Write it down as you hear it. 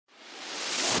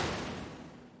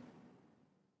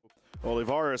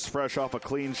Olivares, fresh off a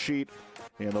clean sheet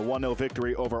in the 1-0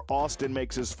 victory over Austin,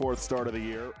 makes his 4th start of the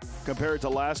year. Compared to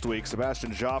last week,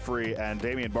 Sebastian Joffrey and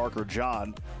Damian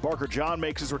Barker-John. Barker-John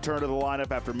makes his return to the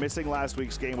lineup after missing last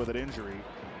week's game with an injury.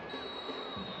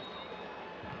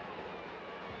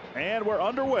 And we're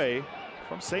underway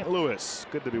from St. Louis.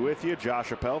 Good to be with you.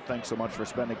 Josh Appel, thanks so much for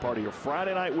spending part of your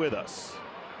Friday night with us.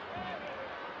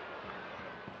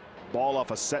 Ball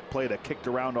off a set play that kicked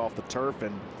around off the turf,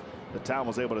 and the Town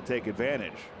was able to take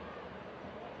advantage.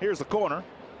 Here's the corner.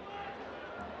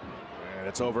 And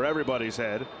it's over everybody's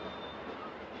head.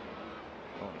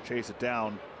 Going to chase it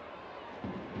down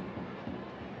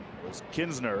was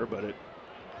Kinsner, but a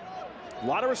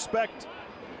lot of respect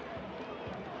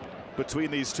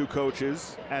between these two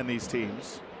coaches and these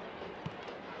teams.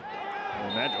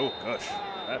 Oh gosh,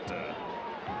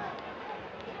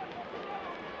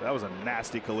 that was a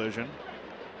nasty collision.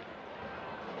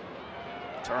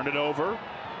 Turned it over,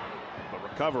 but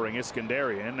recovering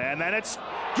Iskandarian, and then it's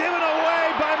given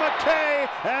away by McKay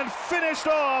and finished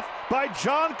off by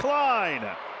John Klein.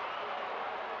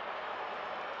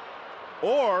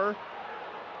 Or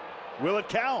will it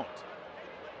count?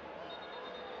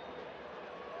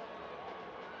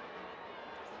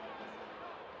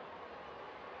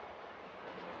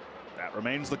 That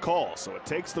remains the call, so it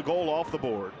takes the goal off the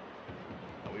board.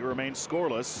 We remain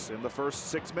scoreless in the first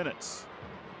 6 minutes.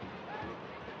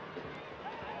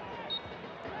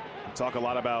 We talk a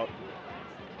lot about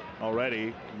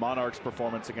already Monarchs'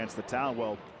 performance against the Town.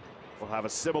 Well, we'll have a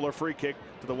similar free kick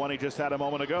to the one he just had a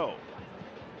moment ago.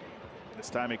 This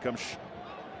time he comes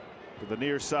to the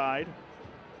near side.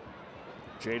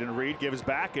 Jaden Reed gives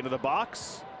back into the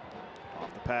box.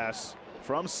 Off the pass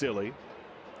from Silly.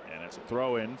 And it's a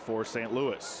throw in for St.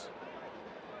 Louis.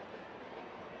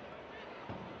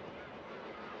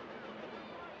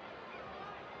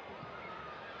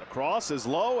 The cross is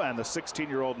low, and the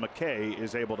 16-year-old McKay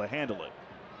is able to handle it.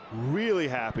 Really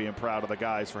happy and proud of the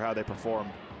guys for how they performed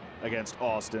against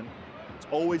Austin. It's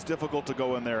always difficult to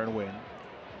go in there and win.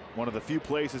 One of the few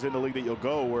places in the league that you'll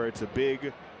go where it's a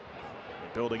big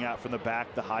building out from the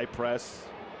back, the high press.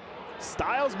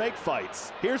 Styles make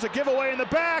fights. Here's a giveaway in the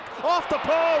back, off the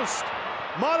post.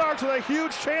 Monarchs with a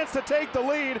huge chance to take the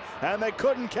lead, and they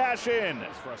couldn't cash in.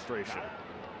 It's frustration.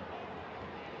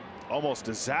 Almost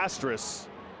disastrous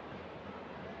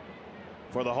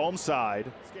for the home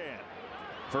side. Scan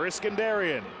for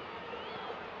Iskandarian.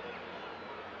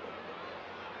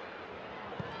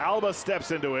 Alba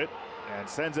steps into it and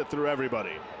sends it through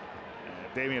everybody.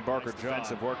 And Damian Barker-John.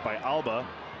 Defensive work by Alba.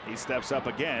 He steps up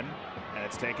again, and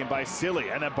it's taken by Silly.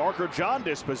 And then Barker-John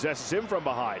dispossesses him from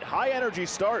behind. High energy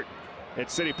start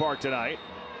at City Park tonight.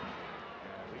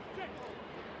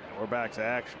 And we're back to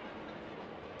action.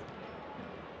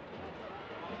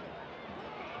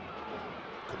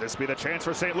 Could this be the chance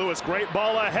for St. Louis? Great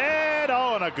ball ahead.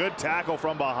 Oh, and a good tackle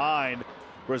from behind.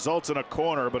 Results in a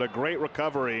corner, but a great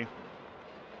recovery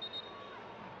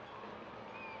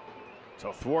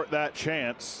to thwart that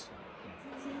chance.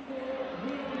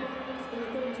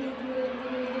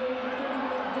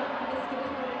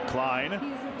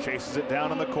 Klein chases it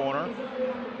down in the corner.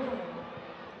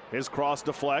 His cross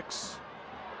deflects.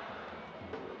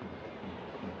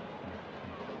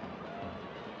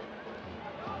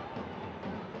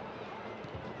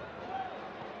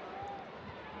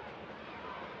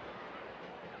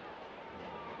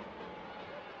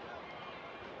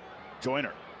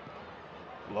 Joyner.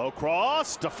 Low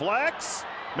cross, deflects.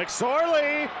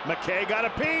 McSorley. McKay got a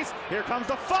piece. Here comes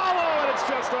the follow, and it's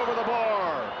just over the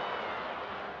bar.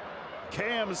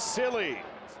 Cam Silly.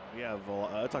 We have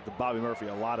I talked to Bobby Murphy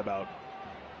a lot about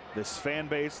this fan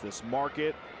base, this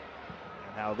market,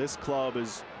 and how this club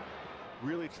is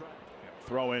really trying.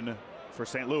 Throw in for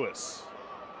St. Louis.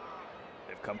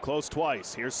 They've come close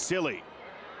twice. Here's Silly.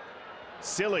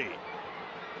 Silly.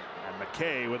 And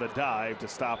McKay with a dive to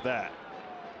stop that.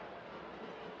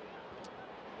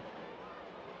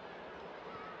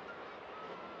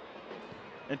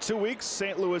 In 2 weeks,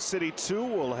 St. Louis City 2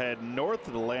 will head north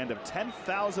to the land of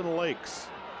 10,000 lakes.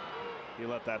 He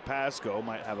let that pass go,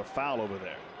 might have a foul over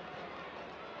there.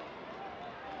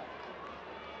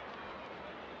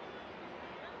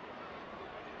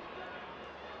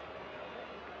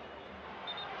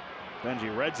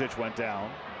 Benji Redzic went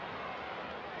down.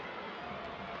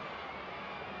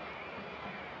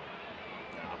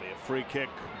 That'll be a free kick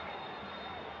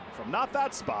from not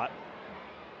that spot.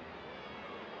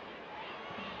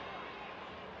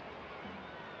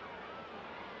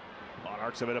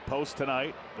 Monarchs have hit a post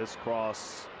tonight. This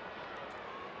cross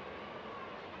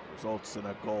results in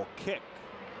a goal kick.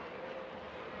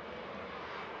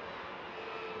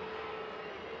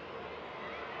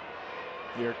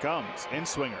 Here it comes, in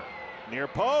swinger, near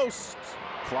post.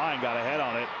 Klein got a head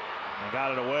on it and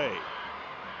got it away.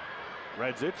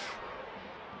 Redzic.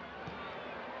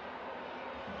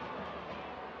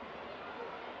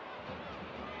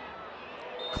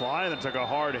 Klein that took a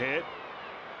hard hit.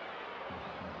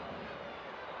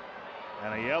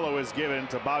 And a yellow is given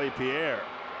to Bobby Pierre.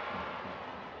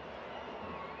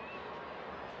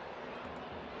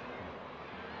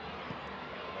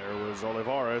 There was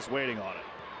Olivares waiting on it.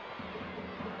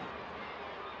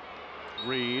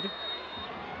 Reed,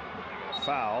 a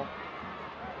foul.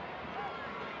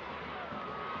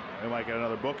 We might get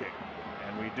another booking,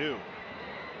 and we do.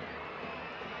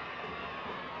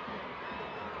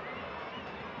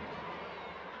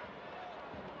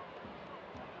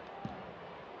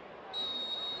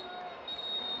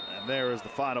 And there is the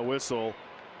final whistle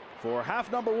for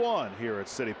half number 1 here at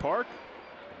City Park.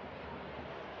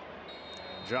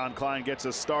 John Klein gets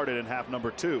us started in half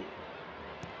number 2.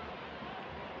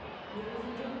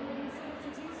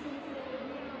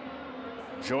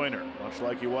 Joyner, much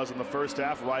like he was in the first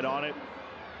half, right on it.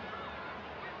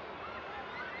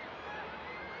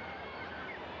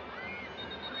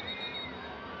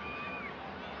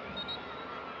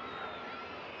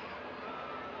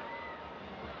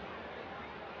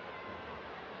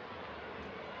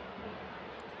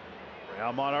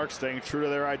 Real Monarchs staying true to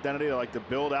their identity. They like to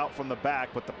build out from the back,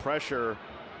 but the pressure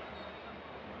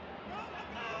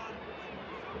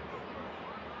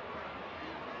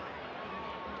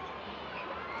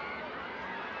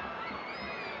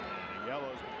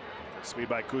yellows. Speed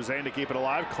by Cousin to keep it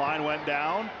alive. Klein went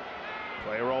down.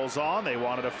 Play rolls on. They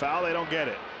wanted a foul. They don't get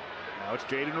it. Now it's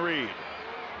Jaden Reed.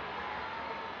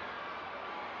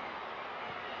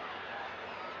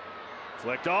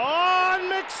 Flicked on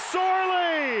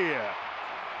McSorley.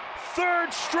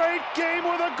 Third straight game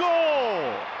with a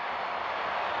goal.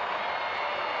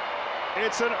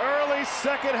 It's an early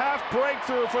second half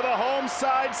breakthrough for the home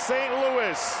side, St.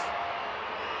 Louis.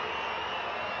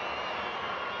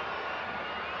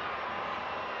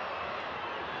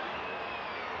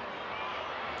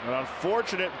 An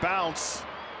unfortunate bounce.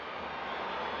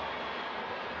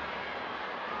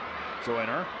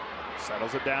 Joyner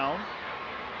settles it down.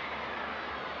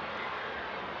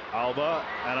 Alba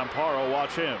and Amparo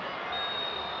watch him.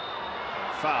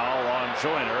 Foul on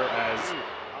Joyner as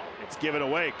it's given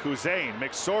away. Cousin,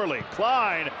 McSorley,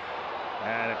 Klein,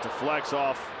 and it deflects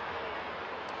off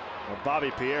of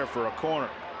Bobby Pierre for a corner.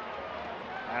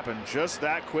 Happened just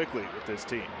that quickly with this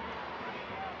team.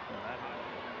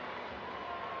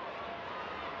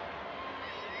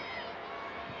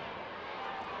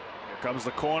 Comes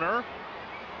the corner,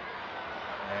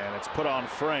 and it's put on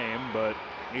frame, but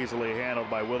easily handled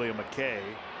by William McKay.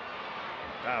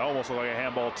 That almost looked like a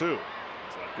handball too.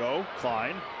 Let's let go.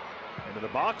 Klein into the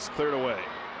box, cleared away.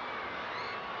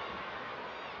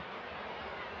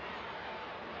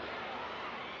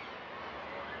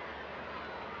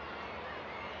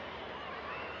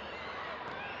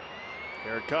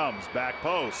 Here it comes, back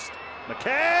post.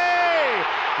 McKay!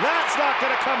 That's not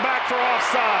going to come back for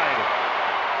offside.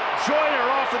 Joyner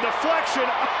off the deflection.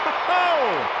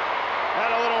 Oh!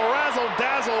 And a little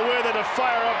razzle-dazzle with it to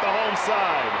fire up the home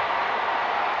side.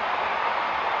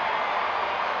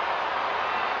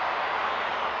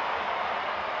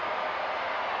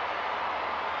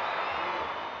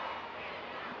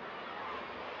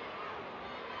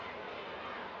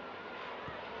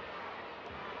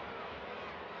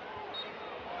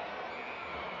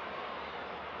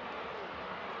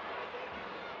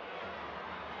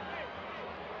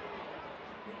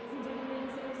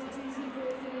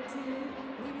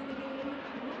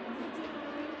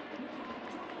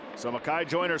 So Makai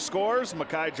Joyner scores,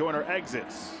 Makai Joyner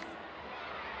exits.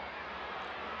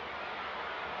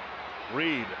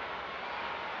 Reed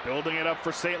building it up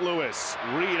for St. Louis.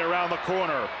 Reed around the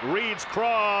corner. Reed's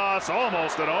cross,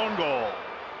 almost an own goal.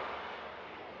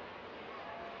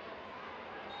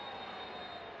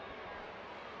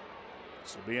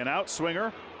 This will be an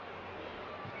outswinger.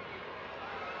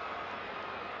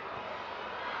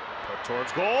 Put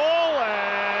towards goal,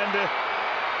 and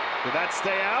did that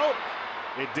stay out?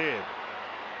 It did.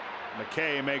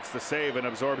 McKay makes the save and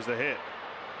absorbs the hit.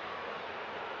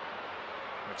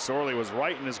 McSorley was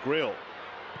right in his grill.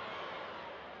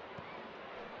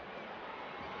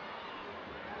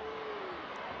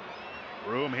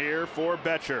 Room here for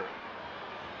Betcher.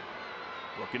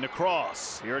 Looking to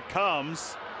cross. Here it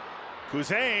comes.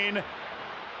 Cousin.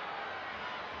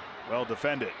 Well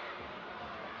defended.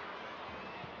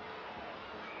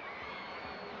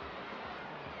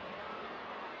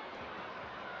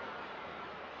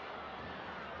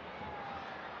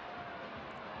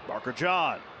 Barker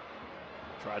John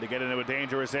Tried to get into a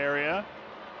dangerous area.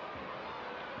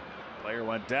 Player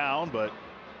went down, but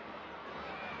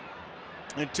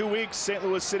in 2 weeks, St.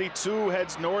 Louis City 2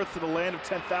 heads north to the land of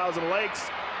 10,000 lakes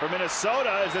for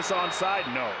Minnesota. Is this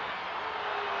onside? No.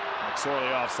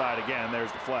 McSorley offside again.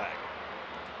 There's the flag.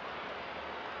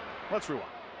 Let's rewind.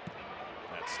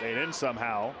 That stayed in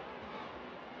somehow.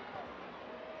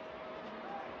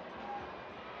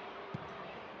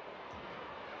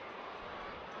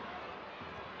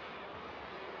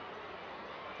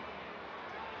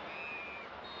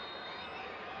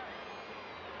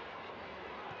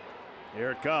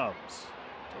 Here it comes.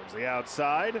 Towards the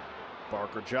outside.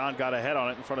 Barker John got ahead on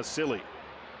it in front of Silly.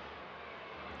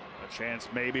 A chance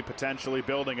maybe potentially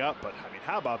building up, but I mean,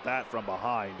 how about that from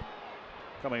behind?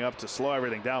 Coming up to slow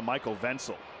everything down, Michael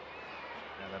Wenzel.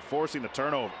 And then forcing the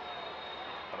turnover.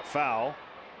 But a foul.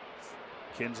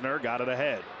 Kinsner got it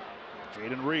ahead.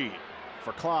 Jaden Reed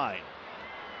for Klein.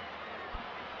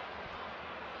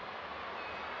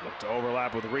 Look to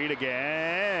overlap with Reed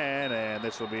again, and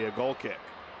this will be a goal kick.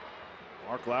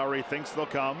 Mark Lowry thinks they'll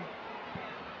come.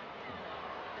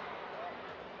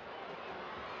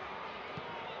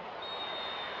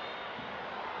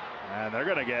 And they're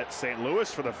going to get St.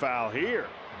 Louis for the foul here.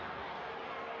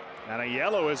 And a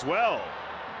yellow as well.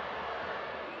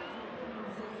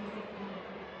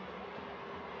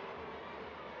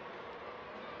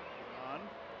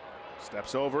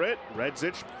 Steps over it.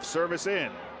 Redzich service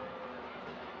in.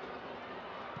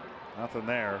 Nothing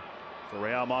there for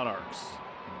Real Monarchs.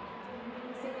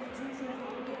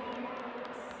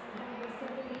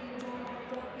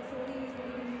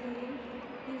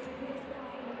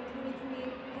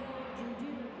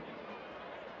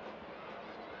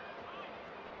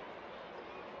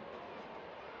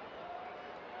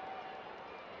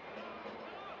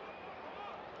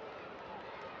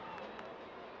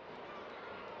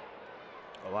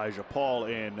 Elijah Paul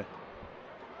in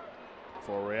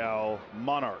for Real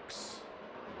Monarchs.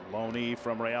 Loney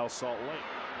from Real Salt Lake.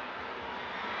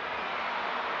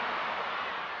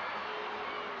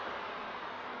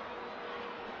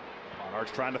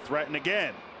 Monarchs trying to threaten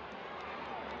again.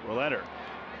 Will enter.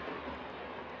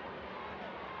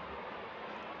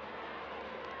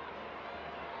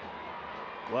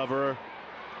 Glover,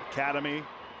 Academy,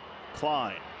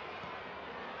 Klein.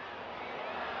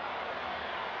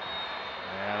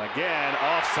 And again,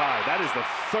 offside. That is the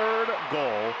third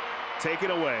goal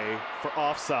taken away for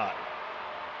offside.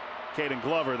 Caden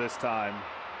Glover this time,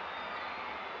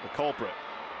 the culprit.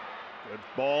 Good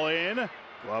ball in,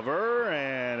 Glover,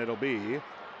 and it'll be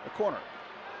a corner.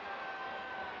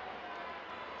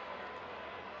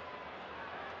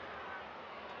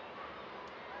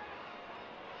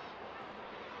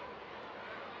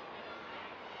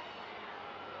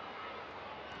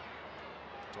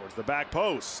 Towards the back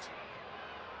post.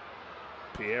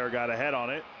 Pierre got ahead on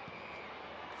it.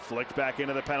 Flicked back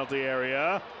into the penalty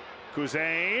area.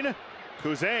 Kuzain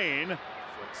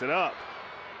flicks it up.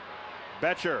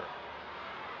 Betcher.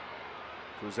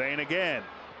 Kuzain again.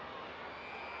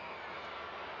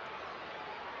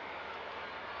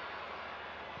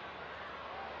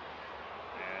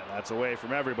 And that's away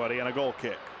from everybody and a goal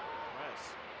kick.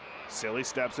 Silly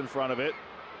steps in front of it.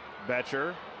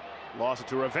 Betcher lost it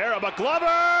to Rivera, but Glover!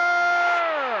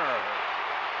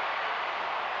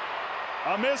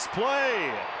 A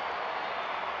misplay.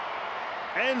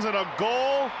 Ends in a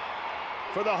goal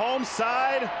for the home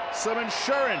side. Some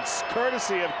insurance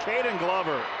courtesy of Caden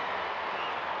Glover.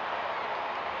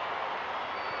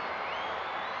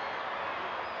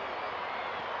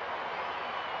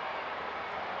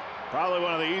 Probably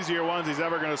one of the easier ones he's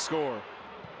ever going to score.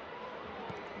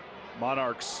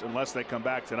 Monarchs, unless they come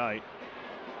back tonight,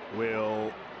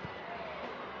 will...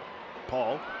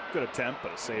 Paul, good attempt,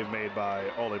 but a save made by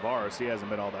Olivares. He hasn't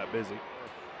been all that busy.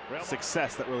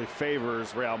 Success that really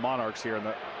favors Real Monarchs here in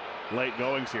the late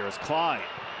goings here as Klein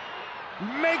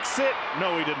makes it.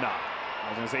 No, he did not. I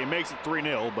was going to say he makes it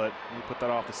 3-0, but he put that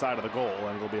off the side of the goal,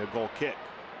 and it'll be a goal kick.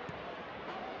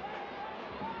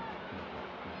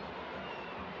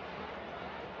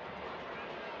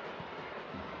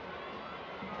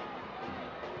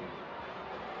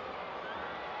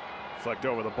 Flicked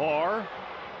over the bar.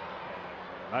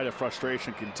 Night of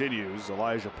frustration continues.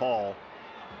 Elijah Paul.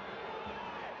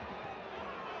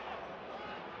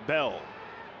 Bell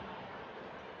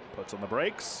puts on the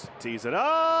brakes, tees it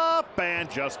up,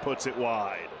 and just puts it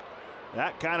wide.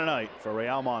 That kind of night for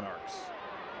Real Monarchs.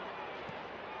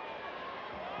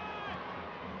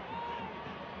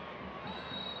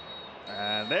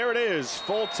 And there it is,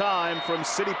 full time from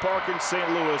City Park in St.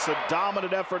 Louis. A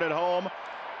dominant effort at home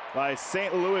by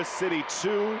St. Louis City 2.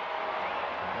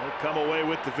 They'll come away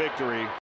with the victory.